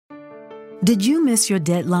Did you miss your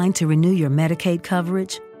deadline to renew your Medicaid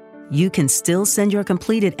coverage? You can still send your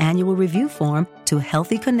completed annual review form to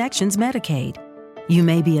Healthy Connections Medicaid. You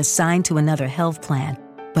may be assigned to another health plan,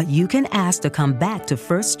 but you can ask to come back to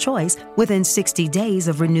First Choice within 60 days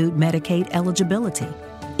of renewed Medicaid eligibility.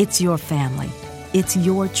 It's your family. It's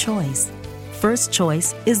your choice. First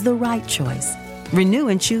Choice is the right choice. Renew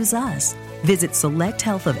and choose us. Visit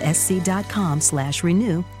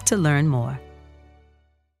selecthealthofsc.com/renew to learn more.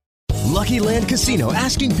 Lucky Land Casino,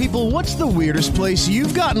 asking people, what's the weirdest place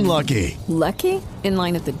you've gotten lucky? Lucky? In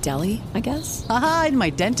line at the deli, I guess? Aha, in my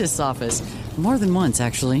dentist's office. More than once,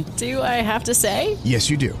 actually. Do I have to say? Yes,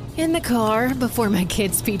 you do. In the car before my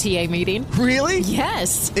kids' PTA meeting. Really?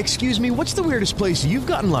 Yes. Excuse me, what's the weirdest place you've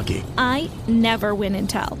gotten lucky? I never win and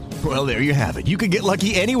tell. Well, there you have it. You can get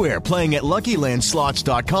lucky anywhere, playing at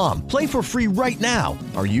LuckyLandSlots.com. Play for free right now.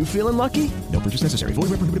 Are you feeling lucky? No purchase necessary. Void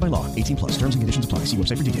where prohibited by law. 18+. Terms and conditions apply. See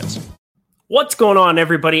website for details. What's going on,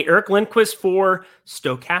 everybody? Eric Lindquist for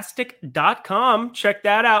Stokastic.com. Check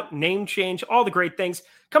that out. Name change, all the great things.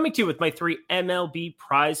 Coming to you with my 3 MLB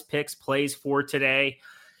prize picks plays for today.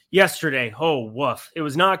 Yesterday, oh, woof. It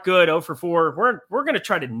was not good, 0 for 4. We're going to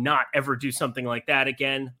try to not ever do something like that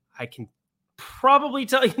again. I can probably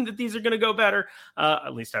tell you that these are going to go better.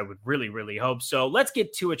 At least I would really, really hope so. Let's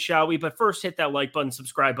get to it, shall we? But first, hit that like button,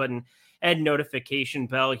 subscribe button, and notification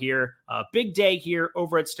bell here. Big day here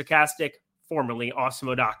over at Stokastic, formerly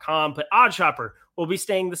Awesemo.com, but OddsShopper will be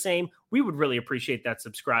staying the same. We would really appreciate that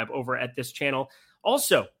subscribe over at this channel.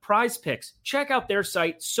 Also, PrizePicks, check out their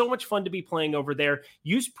site. So much fun to be playing over there.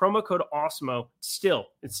 Use promo code Awesemo.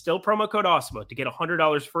 It's still promo code Awesemo to get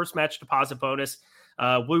 $100 first match deposit bonus.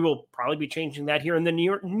 We will probably be changing that here in the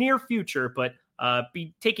near future, but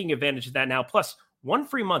be taking advantage of that now. Plus, 1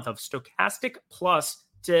 free month of Stokastic Plus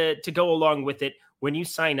to go along with it when you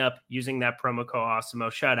sign up using that promo code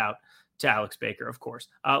Awesemo. Shout out to Alex Baker, of course.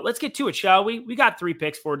 Let's get to it, shall we? We got 3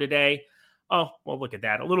 picks for today. Oh, well, look at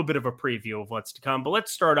that. A little bit of a preview of what's to come. But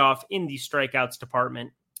let's start off in the strikeouts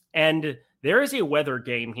department. And there is a weather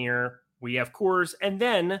game here. We have Coors, and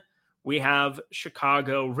then we have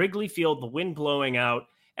Chicago, Wrigley Field, the wind blowing out.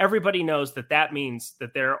 Everybody knows that means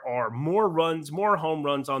that there are more runs, more home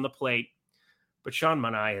runs on the plate. But Sean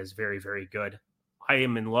Manaea is very, very good. I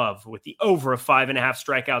am in love with the over of 5.5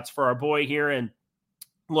 strikeouts for our boy here. And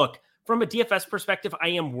look, from a DFS perspective, I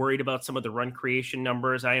am worried about some of the run creation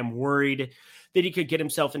numbers. I am worried that he could get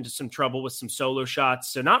himself into some trouble with some solo shots.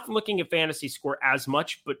 So not looking at fantasy score as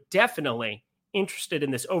much, but definitely interested in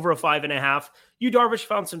this over a 5.5. Yu Darvish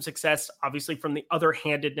found some success, obviously, from the other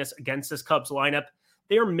handedness against this Cubs lineup.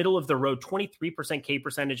 They are middle of the road, 23% K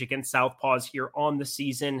percentage against Southpaws here on the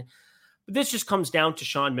season. But this just comes down to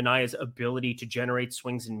Sean Manaea's ability to generate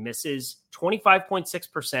swings and misses.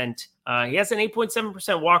 25.6%. He has an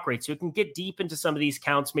 8.7% walk rate, so he can get deep into some of these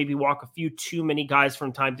counts, maybe walk a few too many guys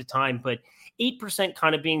from time to time, but 8%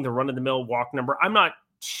 kind of being the run-of-the-mill walk number. I'm not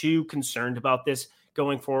too concerned about this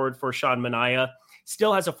going forward for Sean Manaea.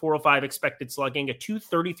 Still has a 405 expected slugging, a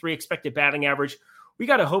 233 expected batting average. We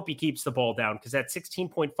got to hope he keeps the ball down because that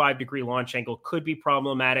 16.5 degree launch angle could be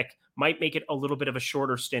problematic, might make it a little bit of a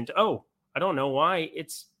shorter stint. Oh, I don't know why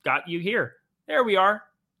it's got you here. There we are.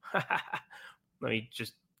 Let me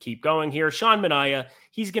just keep going here. Sean Manaea,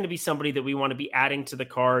 he's going to be somebody that we want to be adding to the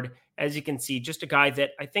card. As you can see, just a guy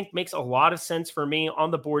that I think makes a lot of sense for me on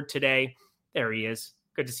the board today. There he is.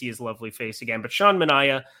 Good to see his lovely face again. But Sean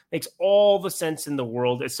Manaea makes all the sense in the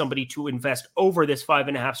world as somebody to invest over this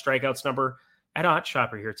 5.5 strikeouts number at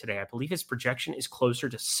OddsShopper here today. I believe his projection is closer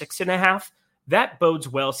to 6.5. That bodes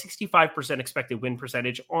well. 65% expected win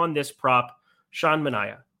percentage on this prop. Sean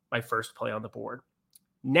Manaea, my first play on the board.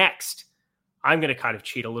 Next, I'm going to kind of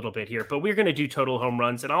cheat a little bit here, but we're going to do total home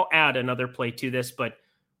runs, and I'll add another play to this, but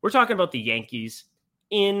we're talking about the Yankees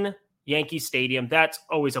in Yankee Stadium. That's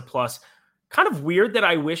always a plus. Kind of weird that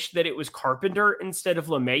I wish that it was Carpenter instead of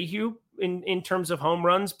LeMahieu in terms of home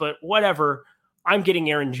runs, but whatever. I'm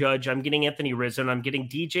getting Aaron Judge, I'm getting Anthony Rizzo, and I'm getting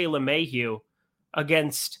DJ LeMahieu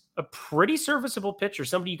against a pretty serviceable pitcher,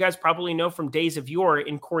 somebody you guys probably know from days of yore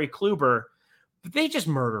in Corey Kluber. But they just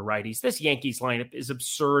murder righties. This Yankees lineup is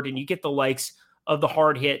absurd, and you get the likes of the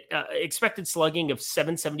hard hit, expected slugging of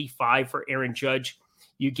 775 for Aaron Judge.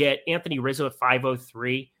 You get Anthony Rizzo at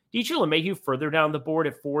 503. DJ LeMahieu further down the board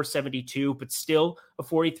at 472, but still a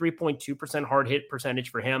 43.2% hard hit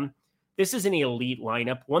percentage for him. This is an elite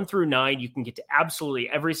lineup. 1 through 9, you can get to absolutely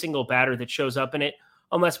every single batter that shows up in it,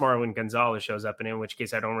 unless Marwin Gonzalez shows up in which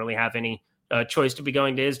case I don't really have any choice to be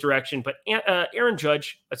going to his direction. But Aaron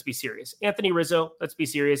Judge, let's be serious. Anthony Rizzo, let's be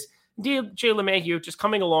serious. DJ LeMahieu just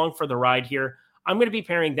coming along for the ride here. I'm going to be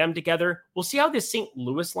pairing them together. We'll see how this St.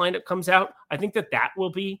 Louis lineup comes out. I think that will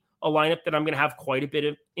be a lineup that I'm going to have quite a bit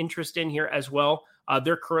of interest in here as well.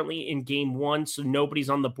 They're currently in game 1, so nobody's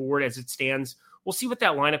on the board as it stands. We'll see what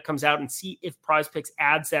that lineup comes out and see if PrizePicks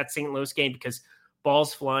adds that St. Louis game, because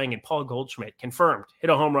balls flying and Paul Goldschmidt confirmed hit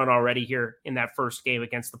a home run already here in that first game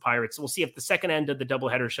against the Pirates. We'll see if the second end of the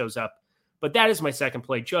doubleheader shows up. But that is my second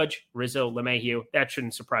play. Judge, Rizzo, LeMahieu. That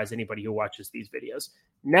shouldn't surprise anybody who watches these videos.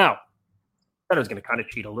 Now, I thought I was going to kind of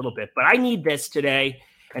cheat a little bit, but I need this today.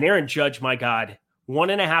 And Aaron Judge, my God,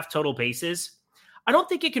 1.5 total bases. I don't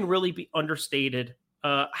think it can really be understated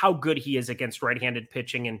how good he is against right-handed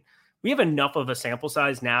pitching. And we have enough of a sample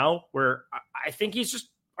size now where I think he's just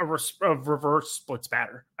a reverse splits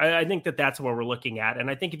batter. I think that's what we're looking at. And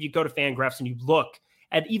I think if you go to FanGraphs and you look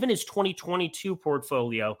at even his 2022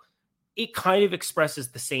 portfolio, it kind of expresses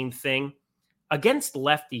the same thing. Against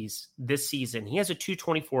lefties this season, he has a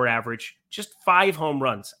 224 average, just 5 home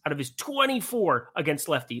runs out of his 24 against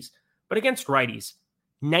lefties. But against righties,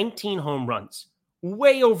 19 home runs,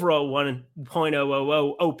 way over a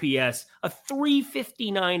 1.000 OPS, a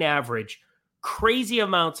 359 average, crazy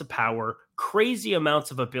amounts of power, crazy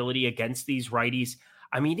amounts of ability against these righties.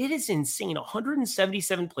 I mean, it is insane.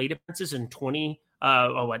 177 plate appearances and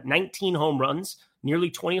 19 home runs,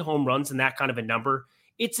 nearly 20 home runs, and that kind of a number.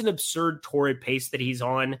 It's an absurd, torrid pace that he's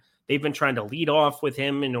on. They've been trying to lead off with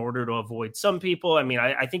him in order to avoid some people. I mean,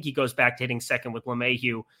 I think he goes back to hitting second with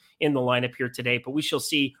LeMahieu in the lineup here today, but we shall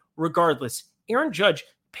see. Regardless, Aaron Judge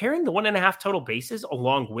pairing the 1.5 total bases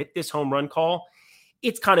along with this home run call,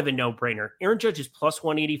 it's kind of a no-brainer. Aaron Judge is plus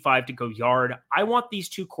 185 to go yard. I want these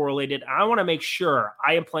two correlated. I want to make sure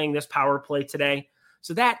I am playing this power play today.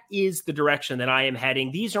 So that is the direction that I am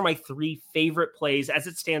heading. These are my 3 favorite plays as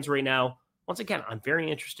it stands right now. Once again, I'm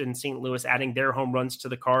very interested in St. Louis adding their home runs to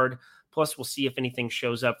the card. Plus, we'll see if anything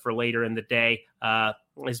shows up for later in the day.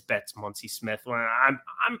 His bet's Muncy Smith.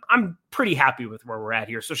 I'm pretty happy with where we're at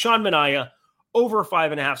here. So Sean Manaea, over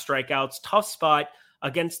 5.5 strikeouts. Tough spot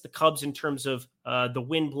against the Cubs in terms of the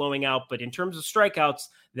wind blowing out. But in terms of strikeouts,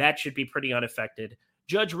 that should be pretty unaffected.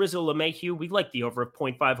 Judge, Rizzo, LeMahieu, we like the over of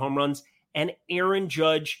 0.5 home runs. And Aaron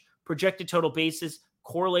Judge, projected total bases,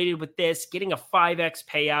 correlated with this, getting a 5x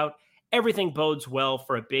payout. Everything bodes well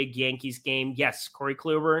for a big Yankees game. Yes, Corey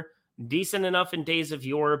Kluber, decent enough in days of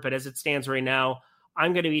yore, but as it stands right now,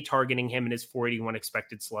 I'm going to be targeting him in his 481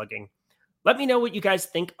 expected slugging. Let me know what you guys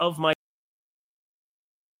think of my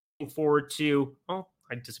forward to. Oh,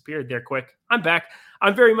 I disappeared there quick. I'm back.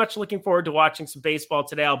 I'm very much looking forward to watching some baseball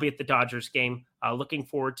today. I'll be at the Dodgers game. Looking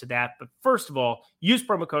forward to that. But first of all, use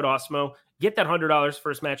promo code OSMO. Get that $100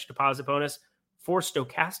 first match deposit bonus for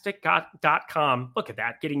Stokastic.com. Look at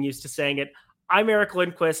that, getting used to saying it. I'm Eric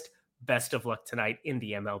Lindquist. Best of luck tonight in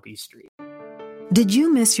the MLB street. Did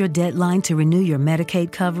you miss your deadline to renew your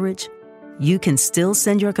Medicaid coverage? You can still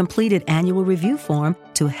send your completed annual review form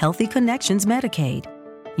to Healthy Connections Medicaid.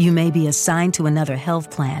 You may be assigned to another health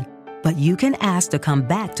plan, but you can ask to come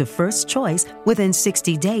back to First Choice within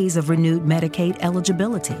 60 days of renewed Medicaid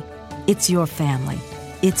eligibility. It's your family.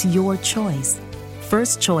 It's your choice.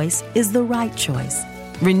 First Choice is the right choice.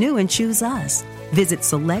 Renew and choose us. Visit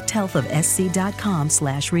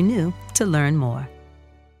selecthealthofsc.com/renew to learn more.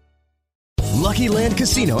 Lucky Land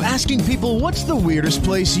Casino, asking people, what's the weirdest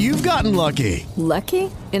place you've gotten lucky? Lucky?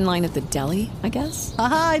 In line at the deli, I guess?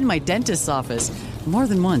 Aha, in my dentist's office. More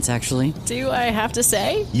than once, actually. Do I have to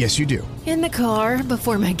say? Yes, you do. In the car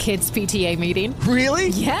before my kids' PTA meeting. Really?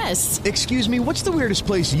 Yes. Excuse me, what's the weirdest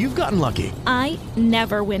place you've gotten lucky? I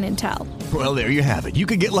never win and tell. Well, there you have it. You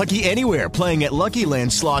can get lucky anywhere, playing at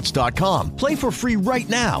LuckyLandSlots.com. Play for free right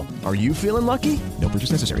now. Are you feeling lucky? No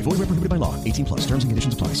purchase necessary. Void where prohibited by law. 18+. Terms and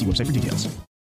conditions apply. See website for details.